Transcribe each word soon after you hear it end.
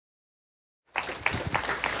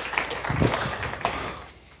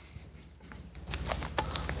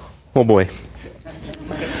Oh boy.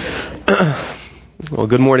 Well,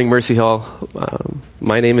 good morning, Mercy Hall.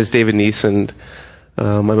 My name is David Neese, and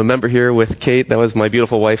I'm a member here with Kate. That was my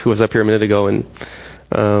beautiful wife who was up here a minute ago.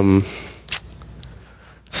 And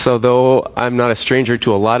so though I'm not a stranger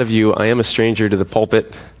to a lot of you, I am a stranger to the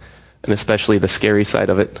pulpit, and especially the scary side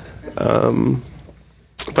of it.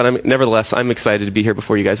 But nevertheless, I'm excited to be here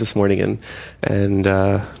before you guys this morning and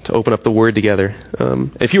to open up the Word together.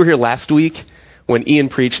 If you were here last week when Ian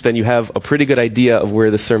preached, then you have a pretty good idea of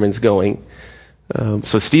where the sermon's going.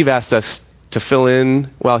 So Steve asked us to fill in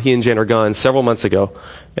while he and Jen are gone several months ago,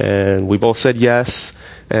 and we both said yes,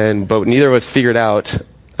 but neither of us figured out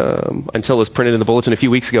until it was printed in the bulletin a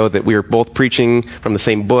few weeks ago that we were both preaching from the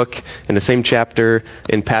same book in the same chapter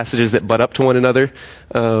in passages that butt up to one another,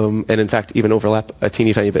 and in fact even overlap a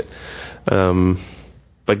teeny tiny bit.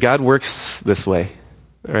 But God works this way,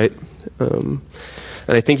 all right?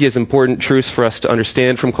 And I think He has important truths for us to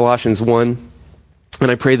understand from Colossians 1,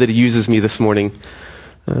 and I pray that He uses me this morning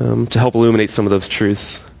to help illuminate some of those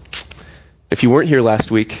truths. If you weren't here last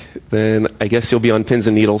week, then I guess you'll be on pins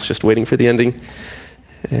and needles just waiting for the ending.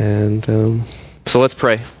 And so let's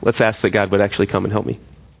pray. Let's ask that God would actually come and help me.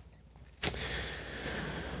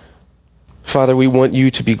 Father, we want You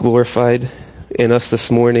to be glorified in us this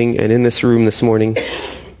morning and in this room this morning.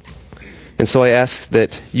 And so I ask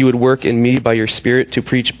that You would work in me by Your Spirit to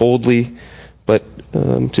preach boldly, but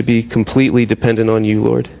to be completely dependent on You,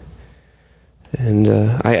 Lord. And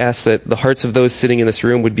I ask that the hearts of those sitting in this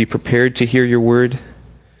room would be prepared to hear Your word,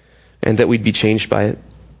 and that we'd be changed by it.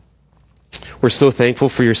 We're so thankful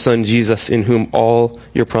for Your Son, Jesus, in whom all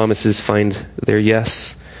Your promises find their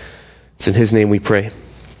yes. It's in His name we pray.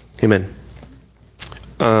 Amen.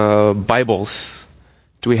 Bibles.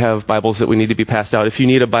 Do we have Bibles that we need to be passed out? If you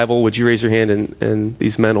need a Bible, would you raise your hand and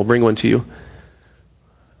these men will bring one to you?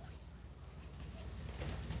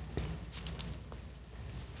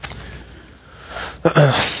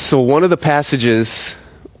 So one of the passages,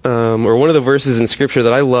 or one of the verses in Scripture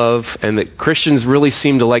that I love and that Christians really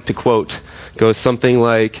seem to like to quote goes something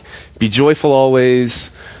like, "Be joyful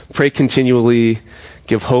always, pray continually,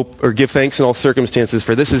 give thanks in all circumstances,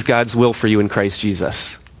 for this is God's will for you in Christ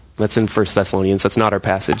Jesus." That's in 1 Thessalonians. That's not our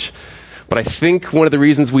passage. But I think one of the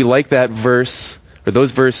reasons we like that verse, or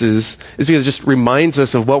those verses, is because it just reminds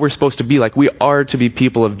us of what we're supposed to be like. We are to be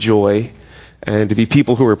people of joy, and to be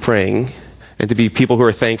people who are praying, and to be people who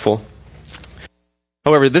are thankful.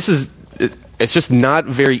 However, it's just not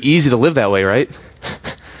very easy to live that way, right?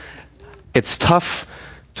 It's tough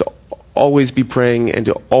to always be praying and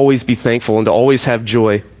to always be thankful and to always have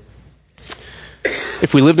joy.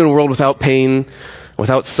 If we lived in a world without pain,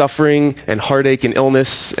 without suffering and heartache and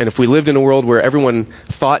illness, and if we lived in a world where everyone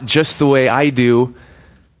thought just the way I do,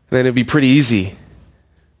 then it'd be pretty easy.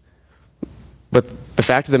 But the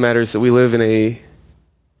fact of the matter is that we live in a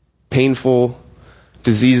painful,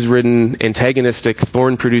 disease-ridden, antagonistic,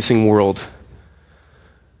 thorn-producing world.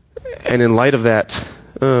 And in light of that,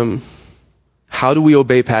 how do we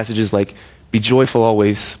obey passages like, "Be joyful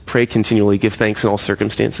always, pray continually, give thanks in all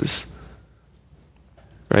circumstances"?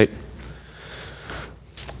 Right?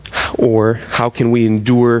 Or how can we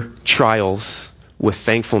endure trials with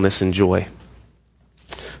thankfulness and joy?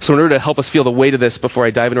 So in order to help us feel the weight of this before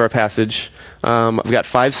I dive into our passage, I've got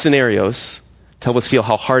 5 scenarios to help us feel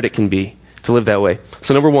how hard it can be to live that way.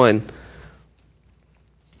 So number 1,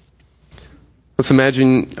 let's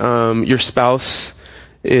imagine your spouse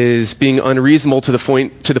is being unreasonable to the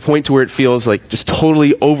point to where it feels like just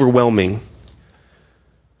totally overwhelming.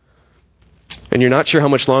 And you're not sure how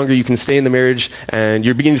much longer you can stay in the marriage, and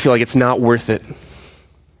you're beginning to feel like it's not worth it.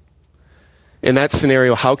 In that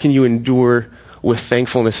scenario, how can you endure with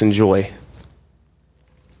thankfulness and joy?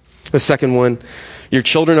 The second one, your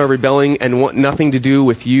children are rebelling and want nothing to do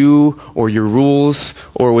with you or your rules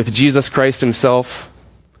or with Jesus Christ Himself.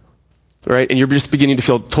 Right? And you're just beginning to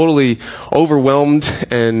feel totally overwhelmed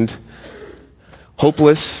and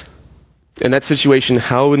hopeless. In that situation,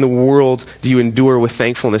 how in the world do you endure with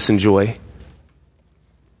thankfulness and joy?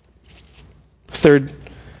 Third,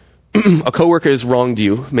 a coworker has wronged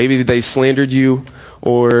you. Maybe they slandered you,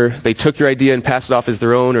 or they took your idea and passed it off as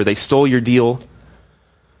their own, or they stole your deal.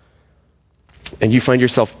 And you find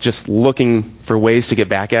yourself just looking for ways to get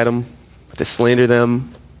back at them, to slander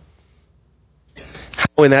them.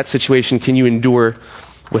 How in that situation can you endure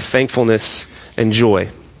with thankfulness and joy?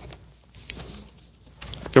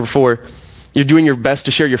 Number 4, you're doing your best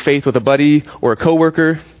to share your faith with a buddy or a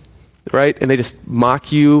coworker, right? And they just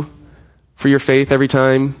mock you for your faith every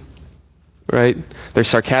time, right? They're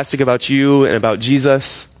sarcastic about you and about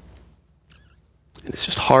Jesus. And it's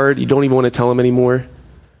just hard. You don't even want to tell them anymore,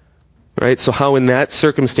 Right? So how in that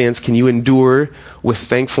circumstance can you endure with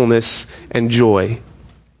thankfulness and joy?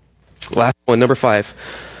 Last one, number 5.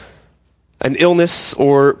 An illness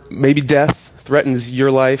or maybe death threatens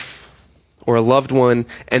your life or a loved one,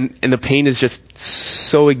 and the pain is just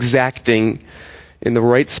so exacting in the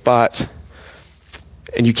right spot,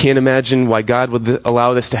 and you can't imagine why God would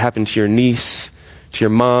allow this to happen to your niece, to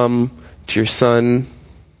your mom, to your son.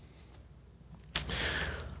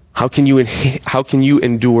 How can you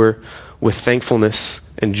endure with thankfulness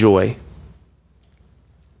and joy?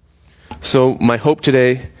 So my hope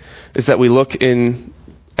today is that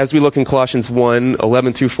as we look in Colossians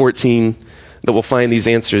 1:11 through 14, that we'll find these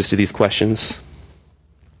answers to these questions.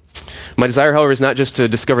 My desire, however, is not just to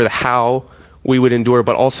discover the how we would endure,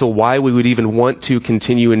 but also why we would even want to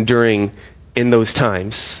continue enduring in those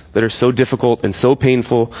times that are so difficult and so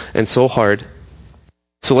painful and so hard.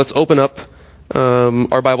 So let's open up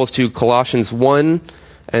our Bibles to Colossians 1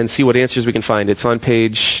 and see what answers we can find. It's on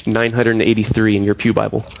page 983 in your Pew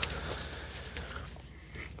Bible.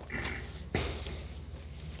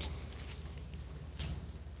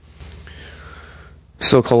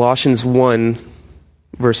 So Colossians 1,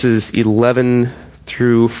 verses 11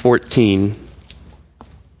 through 14.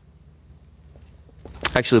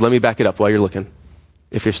 Actually, let me back it up while you're looking,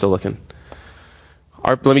 if you're still looking.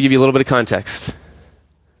 Let me give you a little bit of context.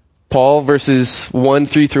 Paul, verses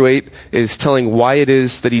 1:3 through 8, is telling why it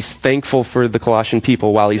is that he's thankful for the Colossian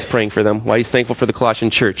people while he's praying for them, why he's thankful for the Colossian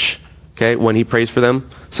church, okay, when he prays for them.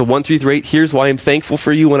 So 1:3 through 8, here's why I'm thankful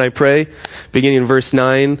for you when I pray. Beginning in verse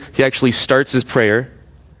 9, he actually starts his prayer.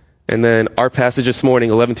 And then our passage this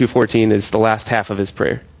morning, 11 through 14, is the last half of his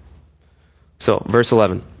prayer. So, verse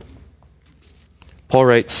 11. Paul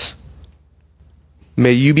writes,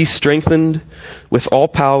 "May you be strengthened with all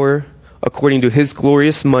power according to his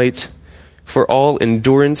glorious might, for all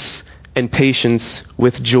endurance and patience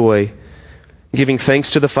with joy, giving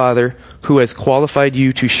thanks to the Father who has qualified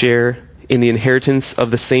you to share in the inheritance of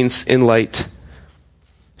the saints in light.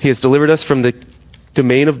 He has delivered us from the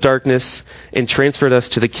domain of darkness and transferred us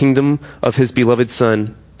to the kingdom of his beloved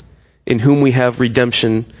Son, in whom we have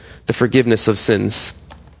redemption, the forgiveness of sins."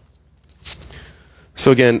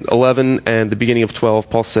 So again, 11 and the beginning of 12,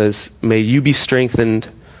 Paul says, "May you be strengthened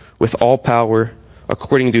with all power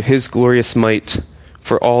according to his glorious might,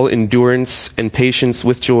 for all endurance and patience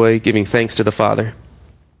with joy, giving thanks to the Father."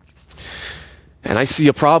 And I see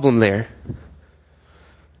a problem there.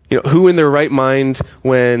 Who in their right mind,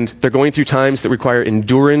 when they're going through times that require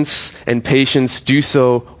endurance and patience, do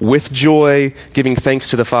so with joy, giving thanks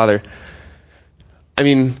to the Father? I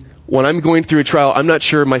mean, when I'm going through a trial, I'm not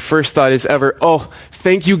sure my first thought is ever, "Oh,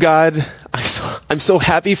 thank you, God. I'm so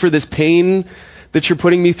happy for this pain that you're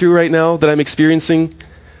putting me through right now, that I'm experiencing."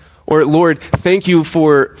 Or, "Lord, thank you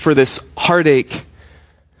for this heartache.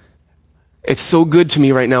 It's so good to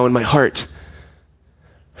me right now in my heart."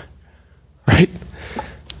 Right?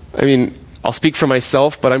 I mean, I'll speak for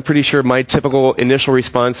myself, but I'm pretty sure my typical initial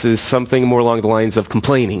response is something more along the lines of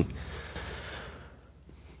complaining.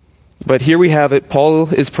 But here we have it. Paul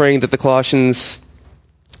is praying that the Colossians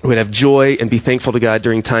would have joy and be thankful to God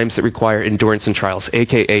during times that require endurance and trials,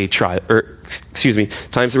 aka times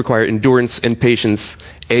that require endurance and patience,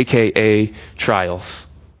 aka trials.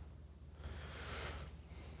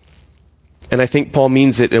 And I think Paul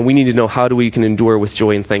means it, and we need to know how we can endure with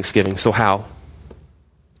joy and thanksgiving. So how?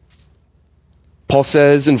 Paul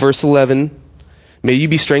says in verse 11, "May you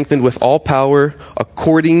be strengthened with all power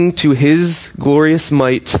according to his glorious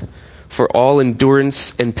might, for all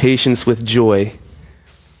endurance and patience with joy."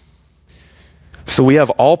 So we have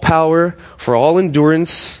all power for all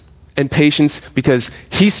endurance and patience because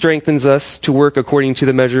he strengthens us to work according to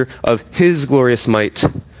the measure of his glorious might,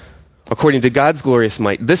 according to God's glorious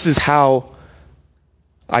might. This is how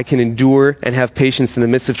I can endure and have patience in the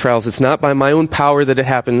midst of trials. It's not by my own power that it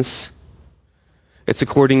happens. It's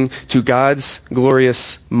according to God's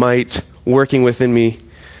glorious might working within me.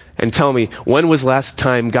 And tell me, when was last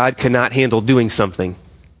time God could not handle doing something?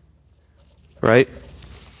 Right?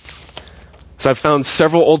 So I've found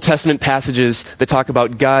several Old Testament passages that talk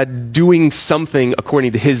about God doing something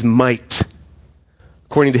according to his might,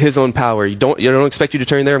 according to his own power. I don't expect you to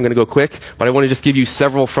turn there. I'm going to go quick, but I want to just give you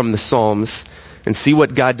several from the Psalms and see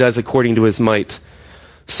what God does according to his might.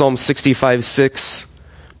 Psalm 65:6.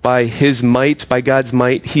 By his might, by God's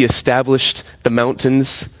might, he established the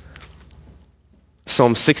mountains.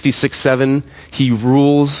 Psalm 66:7, he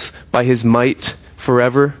rules by his might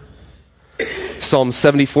forever. Psalm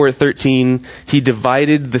 74:13, he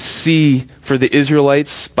divided the sea for the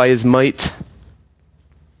Israelites by his might.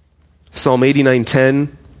 Psalm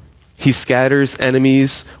 89:10, he scatters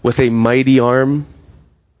enemies with a mighty arm.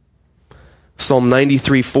 Psalm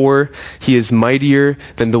 93:4, he is mightier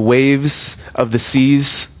than the waves of the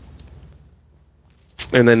seas.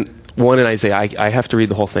 And then one in Isaiah, I have to read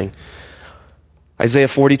the whole thing. Isaiah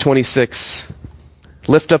 40:26,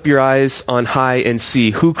 lift up your eyes on high and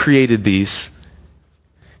see, who created these?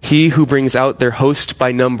 He who brings out their host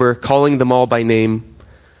by number, calling them all by name,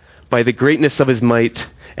 by the greatness of his might,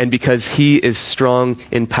 and because he is strong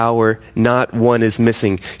in power, not one is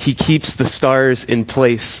missing. He keeps the stars in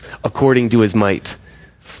place according to his might.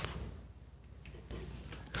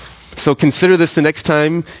 So consider this the next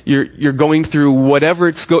time you're going through whatever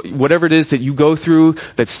it is that you go through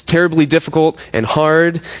that's terribly difficult and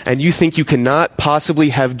hard, and you think you cannot possibly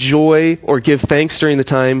have joy or give thanks during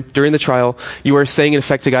the trial. You are saying in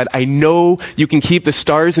effect to God, I know you can keep the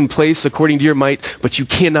stars in place according to your might, but you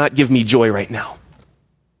cannot give me joy right now.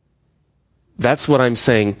 That's what I'm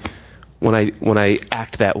saying when I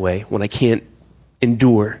act that way, when I can't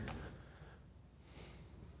endure.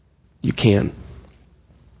 You can.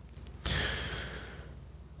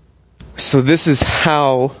 So this is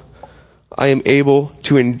how I am able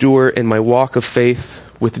to endure in my walk of faith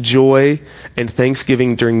with joy and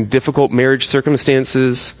thanksgiving during difficult marriage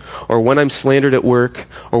circumstances, or when I'm slandered at work,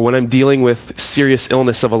 or when I'm dealing with serious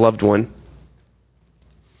illness of a loved one.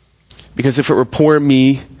 Because if it were poor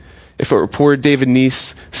me, if it were poor David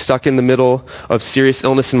Neese stuck in the middle of serious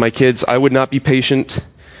illness in my kids, I would not be patient.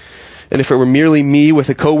 And if it were merely me with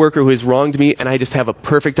a coworker who has wronged me and I just have a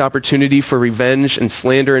perfect opportunity for revenge and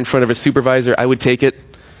slander in front of a supervisor, I would take it.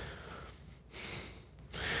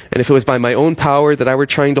 And if it was by my own power that I were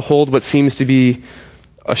trying to hold what seems to be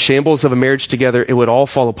a shambles of a marriage together, it would all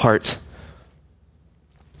fall apart.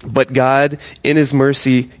 But God, in his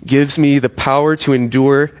mercy, gives me the power to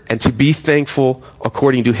endure and to be thankful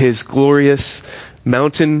according to his glorious,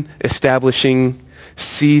 mountain-establishing,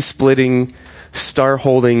 sea-splitting,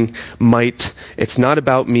 star-holding might. It's not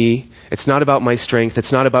about me. It's not about my strength.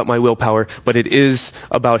 It's not about my willpower. But it is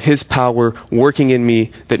about his power working in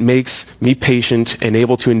me that makes me patient and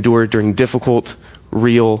able to endure during difficult,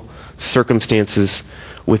 real circumstances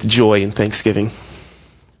with joy and thanksgiving.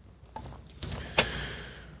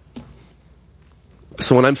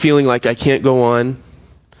 So when I'm feeling like I can't go on,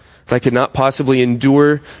 that I could not possibly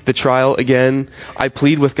endure the trial again, I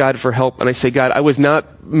plead with God for help, and I say, God, I was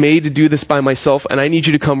not made to do this by myself, and I need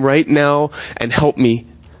you to come right now and help me.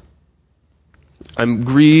 I'm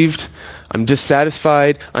grieved, I'm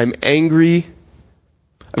dissatisfied, I'm angry,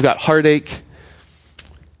 I've got heartache,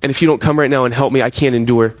 and if you don't come right now and help me, I can't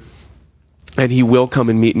endure. And he will come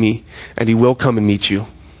and meet me, and he will come and meet you.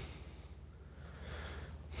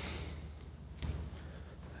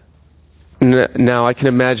 Now, I can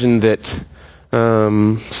imagine that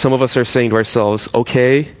some of us are saying to ourselves,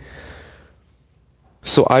 okay,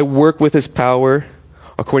 so I work with his power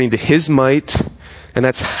according to his might, and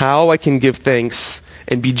that's how I can give thanks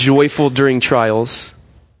and be joyful during trials,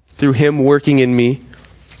 through him working in me.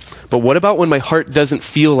 But what about when my heart doesn't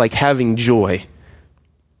feel like having joy?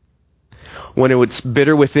 When it's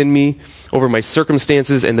bitter within me over my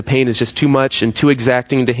circumstances and the pain is just too much and too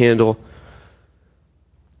exacting to handle?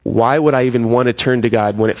 Why would I even want to turn to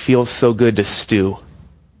God when it feels so good to stew?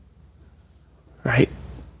 Right?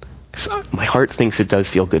 Because my heart thinks it does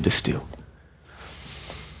feel good to stew.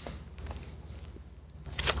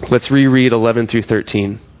 Let's reread 11 through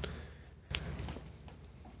 13.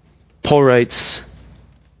 Paul writes,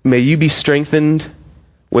 may you be strengthened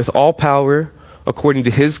with all power according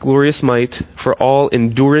to his glorious might for all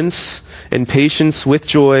endurance and patience with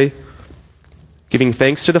joy, giving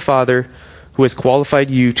thanks to the Father who has qualified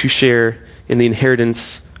you to share in the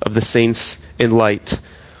inheritance of the saints in light.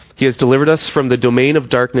 He has delivered us from the domain of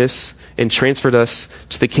darkness and transferred us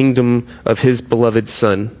to the kingdom of his beloved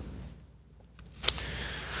Son.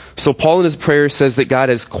 So Paul in his prayer says that God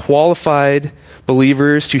has qualified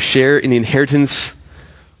believers to share in the inheritance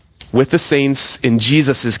with the saints in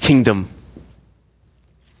Jesus' kingdom.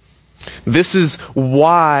 This is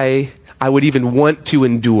why I would even want to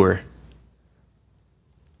endure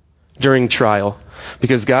during trial,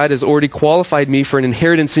 because God has already qualified me for an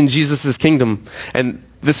inheritance in Jesus' kingdom. And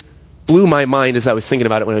this blew my mind as I was thinking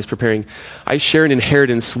about it when I was preparing. I share an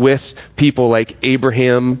inheritance with people like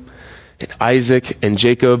Abraham and Isaac and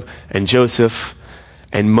Jacob and Joseph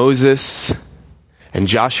and Moses and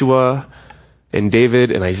Joshua and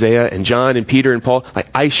David and Isaiah and John and Peter and Paul. Like,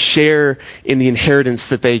 I share in the inheritance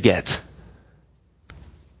that they get.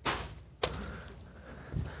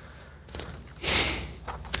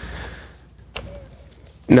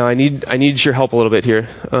 Now, I need your help a little bit here.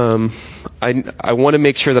 I want to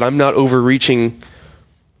make sure that I'm not overreaching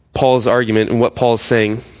Paul's argument and what Paul's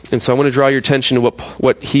saying. And so I want to draw your attention to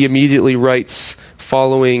what he immediately writes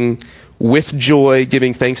following with joy,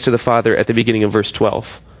 giving thanks to the Father at the beginning of verse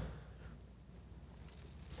 12.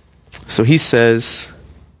 So he says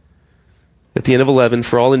at the end of 11,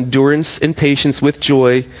 for all endurance and patience with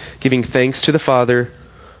joy, giving thanks to the Father,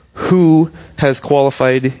 who has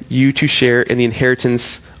qualified you to share in the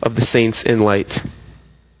inheritance of the saints in light.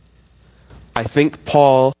 I think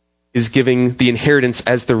Paul is giving the inheritance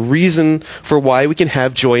as the reason for why we can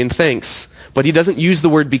have joy and thanks. But he doesn't use the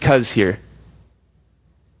word because here.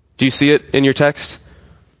 Do you see it in your text?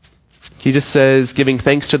 He just says, giving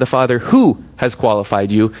thanks to the Father who has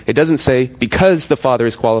qualified you. It doesn't say because the Father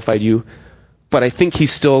has qualified you, but I think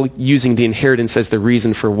he's still using the inheritance as the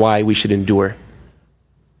reason for why we should endure.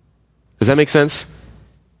 Does that make sense?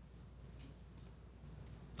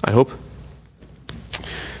 I hope.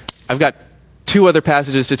 I've got two other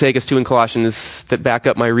passages to take us to in Colossians that back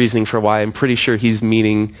up my reasoning for why I'm pretty sure he's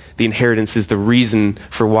meaning the inheritance is the reason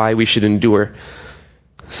for why we should endure.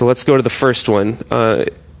 So let's go to the first one.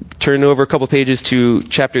 Turn over a couple pages to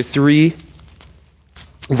chapter 3,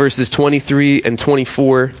 verses 23 and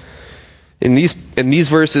 24. In these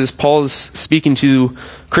verses, Paul is speaking to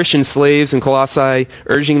Christian slaves in Colossae,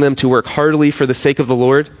 urging them to work heartily for the sake of the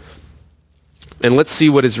Lord. And let's see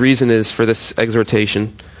what his reason is for this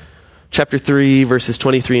exhortation. Chapter 3, verses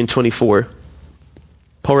 23 and 24.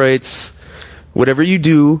 Paul writes, whatever you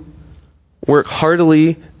do, work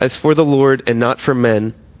heartily as for the Lord and not for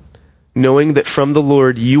men, knowing that from the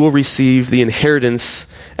Lord you will receive the inheritance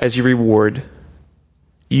as your reward.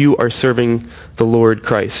 You are serving the Lord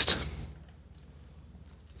Christ.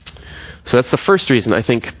 So that's the first reason I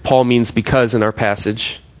think Paul means because in our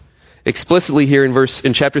passage. Explicitly here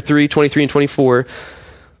in chapter 3, 23 and 24,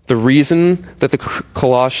 the reason that the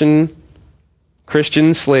Colossian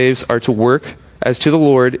Christian slaves are to work as to the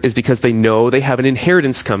Lord is because they know they have an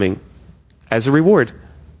inheritance coming as a reward. Do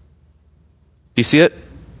you see it?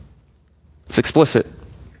 It's explicit.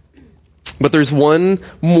 But there's one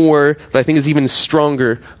more that I think is even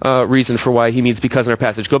stronger reason for why he means because in our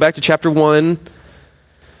passage. Go back to chapter 1,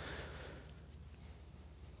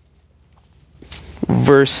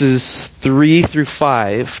 verses 3 through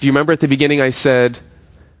 5. Do you remember at the beginning I said,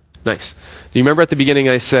 nice. Do you remember at the beginning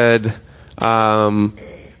I said,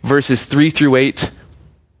 verses 3 through 8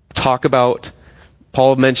 talk about,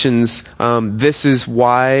 Paul mentions, this is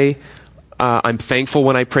why I'm thankful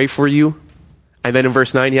when I pray for you. And then in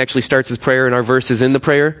verse 9 he actually starts his prayer and our verse is in the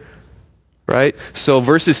prayer. Right? So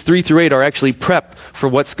verses 3 through 8 are actually prep for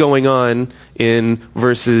what's going on in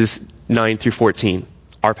verses 9 through 14,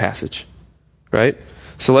 our passage. Right?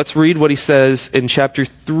 So let's read what he says in chapter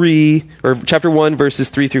 1, verses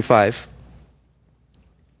 3 through 5.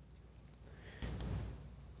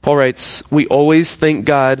 Paul writes, we always thank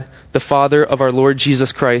God, the Father of our Lord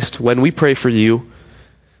Jesus Christ, when we pray for you,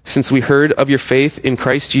 since we heard of your faith in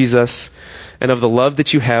Christ Jesus and of the love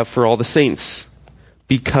that you have for all the saints,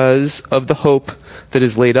 because of the hope that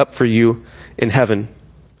is laid up for you in heaven.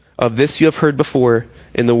 Of this you have heard before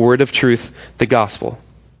in the word of truth, the gospel.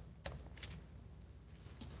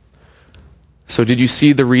 So did you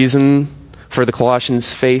see the reason for the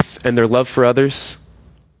Colossians' faith and their love for others?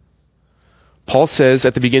 Paul says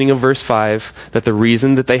at the beginning of verse 5 that the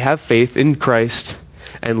reason that they have faith in Christ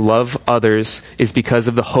and love others is because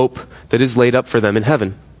of the hope that is laid up for them in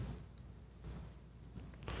heaven.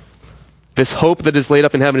 This hope that is laid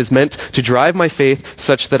up in heaven is meant to drive my faith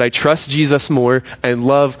such that I trust Jesus more and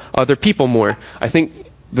love other people more. I think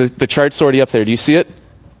the chart's already up there. Do you see it?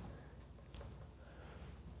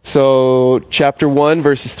 So, chapter 1,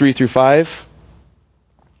 verses 3 through 5.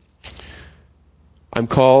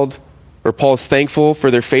 Paul is thankful for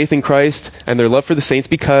their faith in Christ and their love for the saints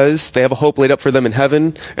because they have a hope laid up for them in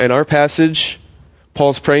heaven. In our passage,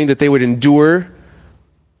 Paul's praying that they would endure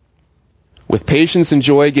with patience and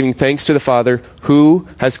joy, giving thanks to the Father who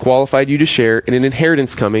has qualified you to share in an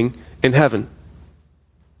inheritance coming in heaven.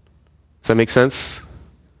 Does that make sense?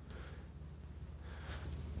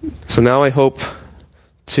 So now I hope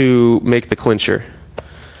to make the clincher.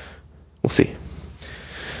 We'll see.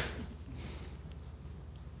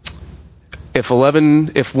 If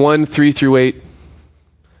 1, 3 through 8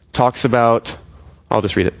 talks about, I'll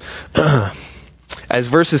just read it. As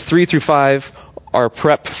verses 3 through 5 are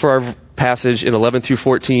prep for our passage in 11 through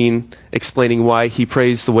 14, explaining why he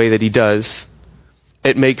prays the way that he does,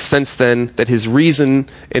 it makes sense then that his reason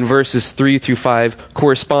in verses 3 through 5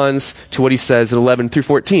 corresponds to what he says in 11 through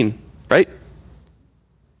 14, right?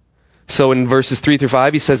 So in verses 3 through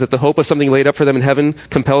 5, he says that the hope of something laid up for them in heaven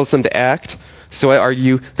compels them to act. So I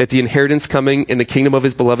argue that the inheritance coming in the kingdom of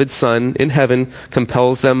his beloved Son in heaven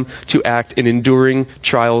compels them to act in enduring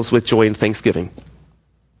trials with joy and thanksgiving.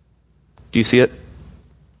 Do you see it?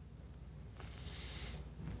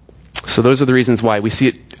 So those are the reasons why. We see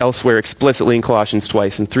it elsewhere explicitly in Colossians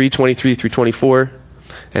twice, in 3:23 through 24,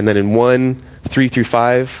 and then in 1:3 through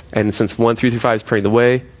 5, and since 1:3 through 5 is praying the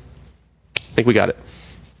way, I think we got it.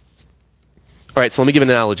 All right, so let me give an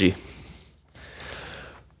analogy.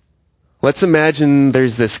 Let's imagine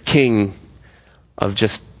there's this king of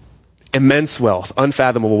just immense wealth,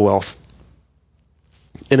 unfathomable wealth.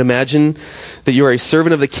 And imagine that you are a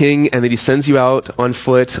servant of the king and that he sends you out on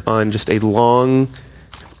foot on just a long,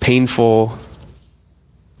 painful,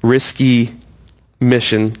 risky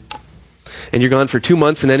mission. And you're gone for 2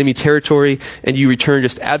 months in enemy territory, and you return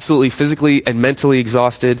just absolutely physically and mentally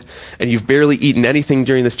exhausted, and you've barely eaten anything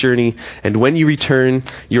during this journey. And when you return,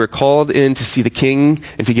 you are called in to see the king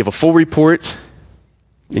and to give a full report,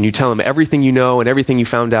 and you tell him everything you know and everything you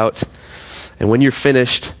found out. And when you're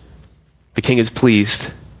finished, the king is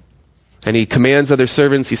pleased. And he commands other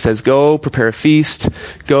servants. He says, go prepare a feast,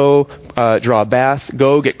 go draw a bath,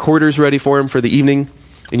 go get quarters ready for him for the evening,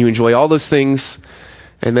 and you enjoy all those things.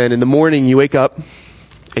 And then in the morning you wake up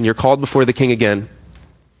and you're called before the king again.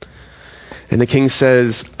 And the king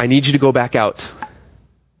says, I need you to go back out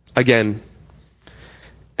again.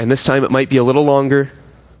 And this time it might be a little longer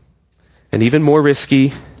and even more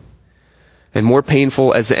risky and more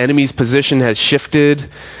painful as the enemy's position has shifted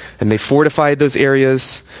and they fortified those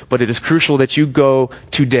areas. But it is crucial that you go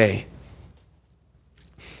today.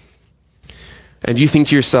 And you think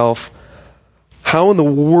to yourself, how in the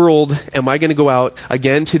world am I going to go out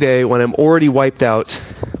again today when I'm already wiped out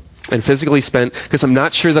and physically spent because I'm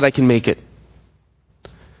not sure that I can make it?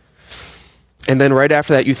 And then right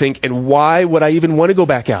after that you think, and why would I even want to go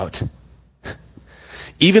back out?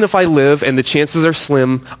 Even if I live and the chances are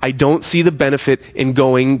slim, I don't see the benefit in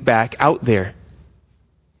going back out there.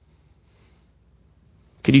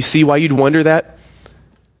 Can you see why you'd wonder that?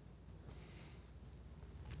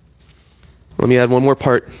 Let me add one more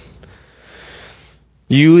part.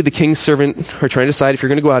 You, the king's servant, are trying to decide if you're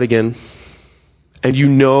going to go out again. And you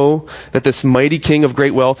know that this mighty king of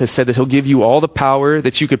great wealth has said that he'll give you all the power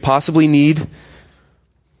that you could possibly need.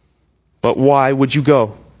 But why would you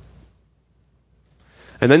go?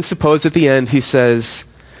 And then suppose at the end he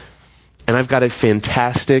says, and I've got a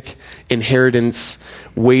fantastic inheritance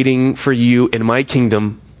waiting for you in my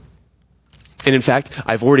kingdom. And in fact,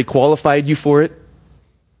 I've already qualified you for it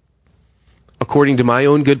according to my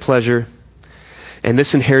own good pleasure. And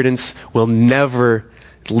this inheritance will never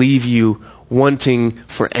leave you wanting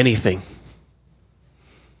for anything.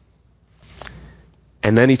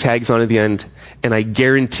 And then he tags on at the end, and I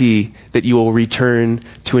guarantee that you will return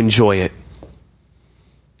to enjoy it.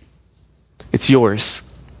 It's yours.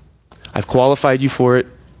 I've qualified you for it.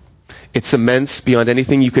 It's immense beyond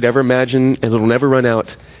anything you could ever imagine, and it'll never run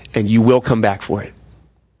out, and you will come back for it.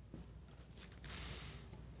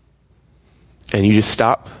 And you just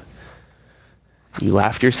stop. You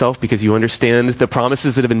laugh to yourself because you understand the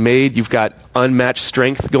promises that have been made. You've got unmatched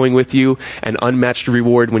strength going with you and unmatched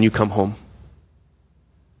reward when you come home.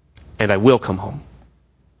 And I will come home.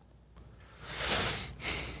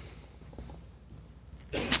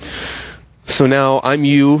 So now I'm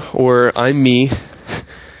you or I'm me,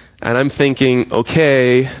 and I'm thinking,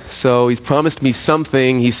 okay, so he's promised me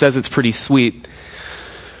something. He says it's pretty sweet.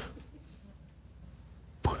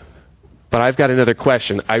 But I've got another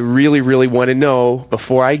question. I really, really want to know,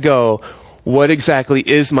 before I go, what exactly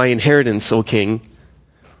is my inheritance, O king?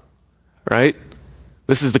 Right?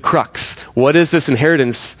 This is the crux. What is this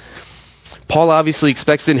inheritance? Paul obviously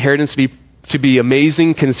expects the inheritance to be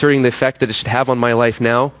amazing concerning the effect that it should have on my life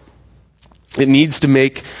now. It needs to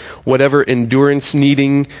make whatever endurance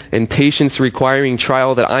needing and patience requiring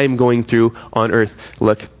trial that I am going through on earth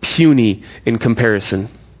look puny in comparison.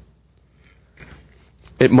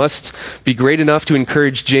 It must be great enough to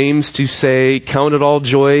encourage James to say, count it all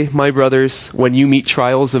joy, my brothers, when you meet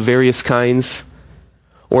trials of various kinds.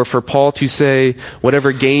 Or for Paul to say,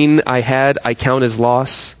 whatever gain I had, I count as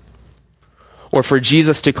loss. Or for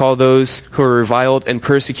Jesus to call those who are reviled and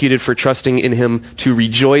persecuted for trusting in him to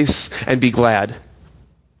rejoice and be glad.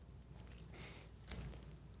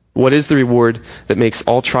 What is the reward that makes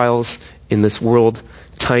all trials in this world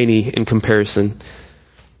tiny in comparison?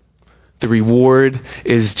 The reward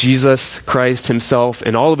is Jesus Christ himself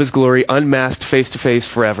in all of his glory, unmasked face to face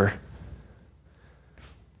forever.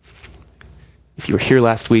 If you were here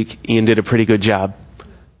last week, Ian did a pretty good job.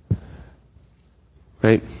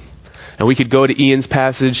 Right? And we could go to Ian's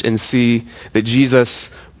passage and see that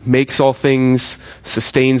Jesus makes all things,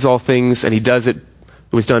 sustains all things, and he does it.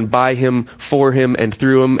 It was done by him, for him, and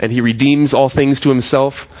through him, and he redeems all things to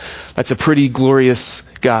himself. That's a pretty glorious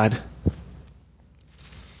God.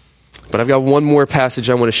 But I've got one more passage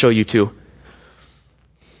I want to show you too,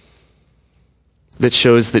 that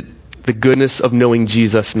shows that the goodness of knowing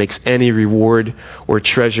Jesus makes any reward or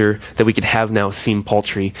treasure that we could have now seem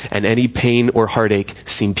paltry, and any pain or heartache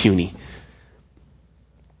seem puny.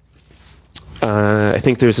 I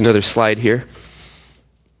think there's another slide here.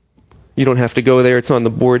 You don't have to go there, it's on the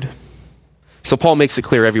board. So Paul makes it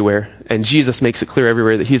clear everywhere, and Jesus makes it clear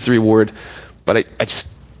everywhere that he's the reward. But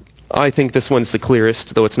I think this one's the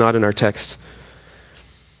clearest, though it's not in our text.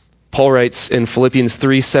 Paul writes in Philippians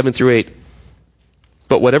 3:7-8,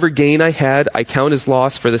 "But whatever gain I had, I count as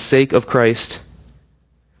loss for the sake of Christ.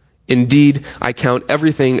 Indeed, I count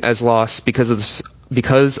everything as loss because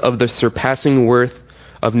of the surpassing worth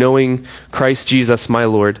of knowing Christ Jesus my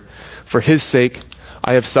Lord. For his sake,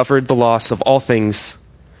 I have suffered the loss of all things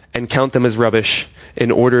and count them as rubbish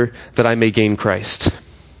in order that I may gain Christ."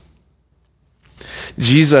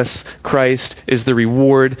 Jesus Christ is the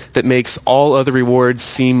reward that makes all other rewards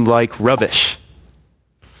seem like rubbish.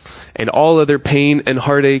 And all other pain and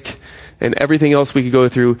heartache and everything else we could go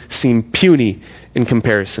through seem puny in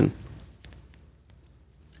comparison.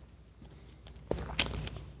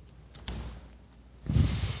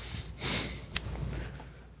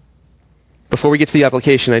 Before we get to the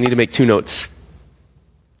application, I need to make 2 notes.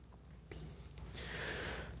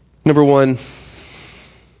 Number 1,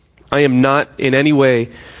 I am not in any way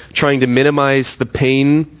trying to minimize the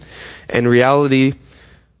pain and reality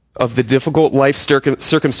of the difficult life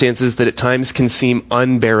circumstances that at times can seem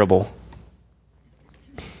unbearable.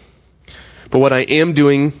 But what I am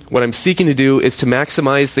doing, what I'm seeking to do, is to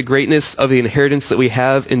maximize the greatness of the inheritance that we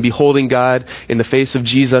have in beholding God in the face of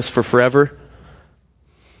Jesus for forever.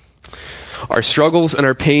 Our struggles and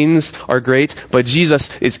our pains are great, but Jesus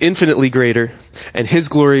is infinitely greater, and his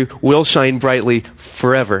glory will shine brightly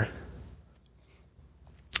forever.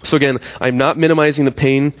 So again, I'm not minimizing the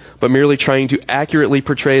pain, but merely trying to accurately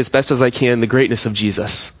portray as best as I can the greatness of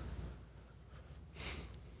Jesus.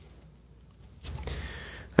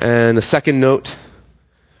 And a second note,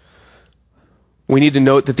 we need to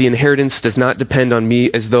note that the inheritance does not depend on me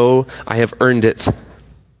as though I have earned it.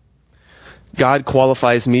 God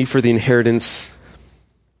qualifies me for the inheritance.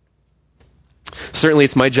 Certainly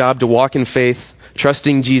it's my job to walk in faith,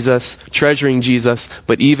 trusting Jesus, treasuring Jesus,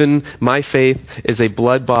 but even my faith is a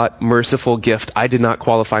blood-bought, merciful gift. I did not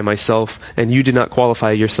qualify myself, and you did not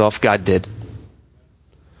qualify yourself. God did.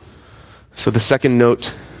 So the second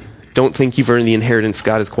note, don't think you've earned the inheritance.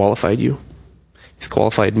 God has qualified you. He's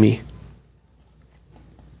qualified me.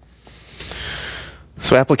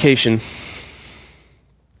 So application.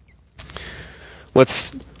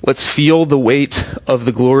 Let's feel the weight of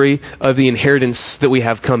the glory of the inheritance that we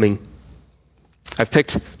have coming. I've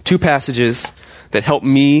picked 2 passages that help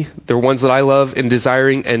me. They're ones that I love in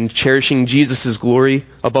desiring and cherishing Jesus' glory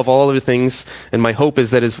above all other things. And my hope is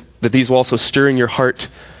that these will also stir in your heart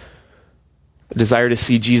a desire to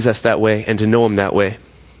see Jesus that way and to know him that way.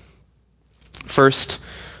 First,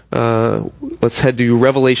 let's head to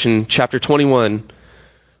Revelation chapter 21.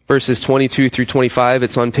 Verses 22-25,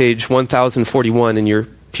 it's on page 1041 in your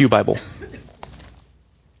Pew Bible.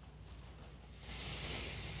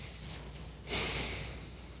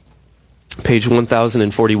 Page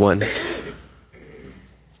 1041.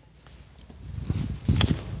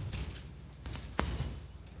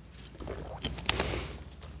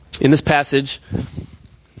 In this passage,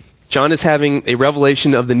 John is having a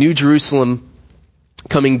revelation of the New Jerusalem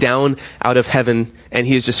coming down out of heaven, and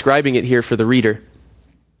he is describing it here for the reader.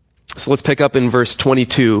 So let's pick up in verse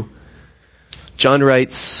 22. John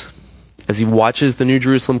writes, as he watches the New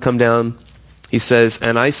Jerusalem come down, he says,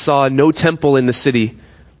 "And I saw no temple in the city,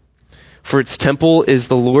 for its temple is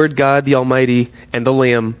the Lord God the Almighty and the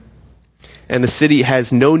Lamb. And the city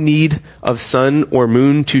has no need of sun or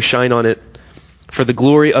moon to shine on it, for the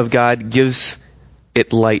glory of God gives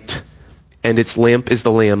it light, and its lamp is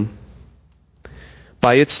the Lamb.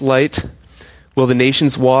 By its light will the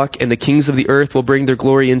nations walk, and the kings of the earth will bring their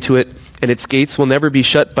glory into it, and its gates will never be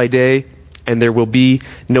shut by day, and there will be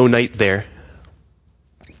no night there."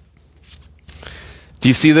 Do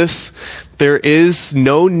you see this? There is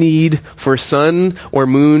no need for sun or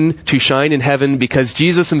moon to shine in heaven because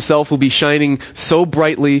Jesus himself will be shining so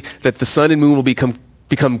brightly that the sun and moon will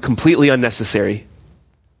become completely unnecessary.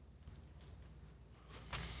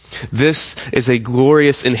 This is a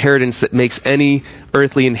glorious inheritance that makes any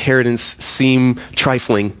earthly inheritance seem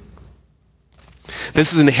trifling.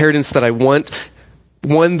 This is an inheritance that I want,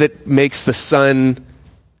 one that makes the sun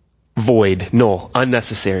void, null,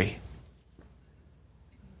 unnecessary.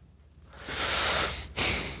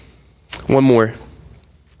 One more.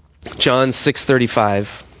 John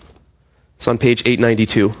 6:35. It's on page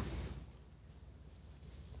 892.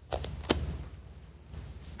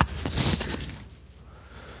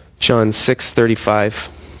 John 6:35.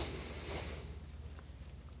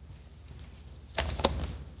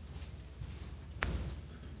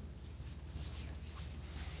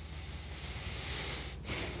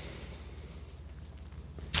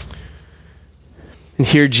 And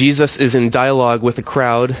here Jesus is in dialogue with a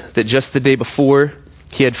crowd that just the day before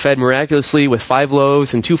he had fed miraculously with 5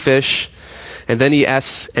 loaves and 2 fish. And then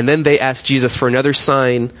they ask Jesus for another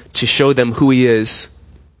sign to show them who he is.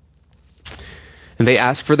 And they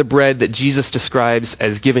ask for the bread that Jesus describes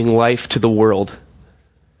as giving life to the world.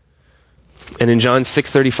 And in John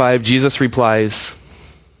 6:35, Jesus replies,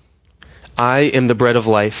 I am the bread of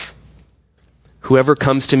life. Whoever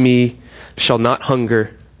comes to me shall not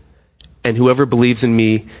hunger, and whoever believes in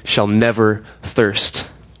me shall never thirst.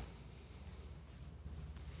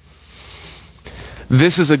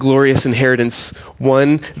 This is a glorious inheritance,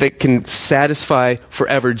 one that can satisfy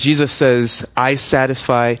forever. Jesus says, I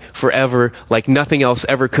satisfy forever like nothing else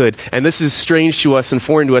ever could. And this is strange to us and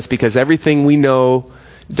foreign to us because everything we know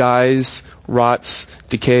dies, rots,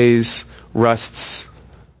 decays, rusts,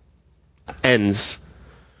 ends.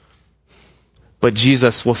 But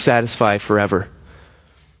Jesus will satisfy forever.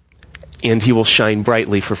 And he will shine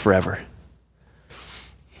brightly for forever.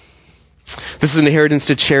 This is an inheritance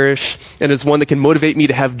to cherish, and it's one that can motivate me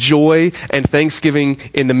to have joy and thanksgiving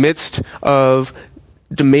in the midst of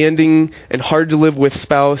demanding and hard to live with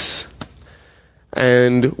spouse,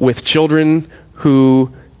 and with children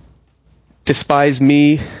who despise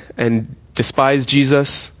me and despise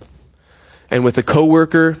Jesus, and with a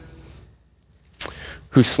coworker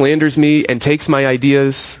who slanders me and takes my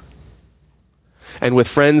ideas, and with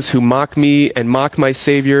friends who mock me and mock my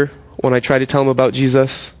Savior when I try to tell them about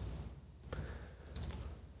Jesus,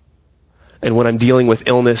 and when I'm dealing with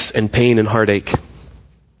illness and pain and heartache.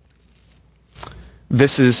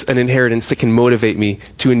 This is an inheritance that can motivate me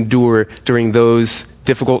to endure during those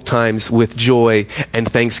difficult times with joy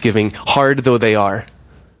and thanksgiving, hard though they are.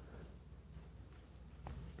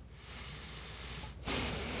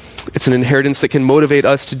 It's an inheritance that can motivate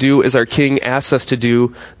us to do as our King asks us to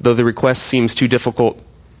do, though the request seems too difficult.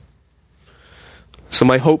 So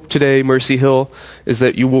my hope today, Mercy Hill, is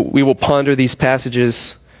that we will ponder these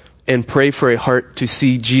passages and pray for a heart to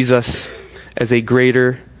see Jesus as a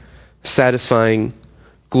greater, satisfying,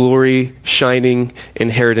 glory-shining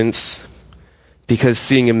inheritance, because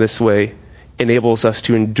seeing him this way enables us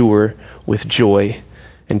to endure with joy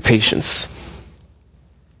and patience.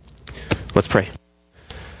 Let's pray.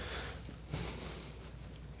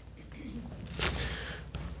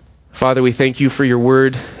 Father, we thank you for your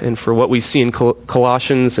word and for what we see in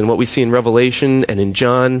Colossians and what we see in Revelation and in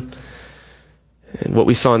John and what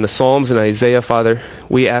we saw in the Psalms and Isaiah. Father,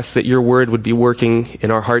 we ask that your word would be working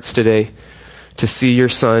in our hearts today to see your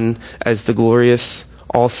Son as the glorious,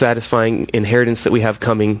 all-satisfying inheritance that we have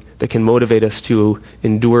coming that can motivate us to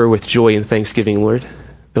endure with joy and thanksgiving, Lord,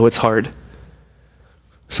 though it's hard.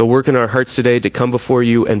 So work in our hearts today to come before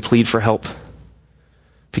you and plead for help,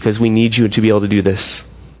 because we need you to be able to do this.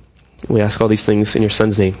 We ask all these things in your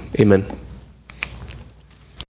Son's name. Amen.